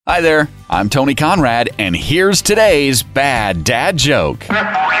Hi there, I'm Tony Conrad, and here's today's bad dad joke.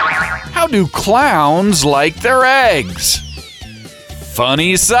 How do clowns like their eggs?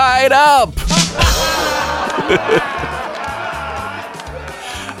 Funny side up!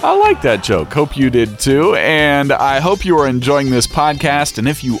 I like that joke. Hope you did too, and I hope you are enjoying this podcast, and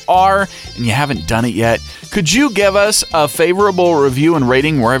if you are, and you haven't done it yet, could you give us a favorable review and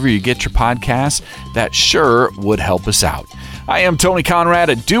rating wherever you get your podcasts? That sure would help us out. I am Tony Conrad.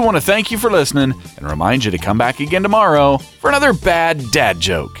 I do want to thank you for listening and remind you to come back again tomorrow for another bad dad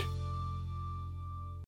joke.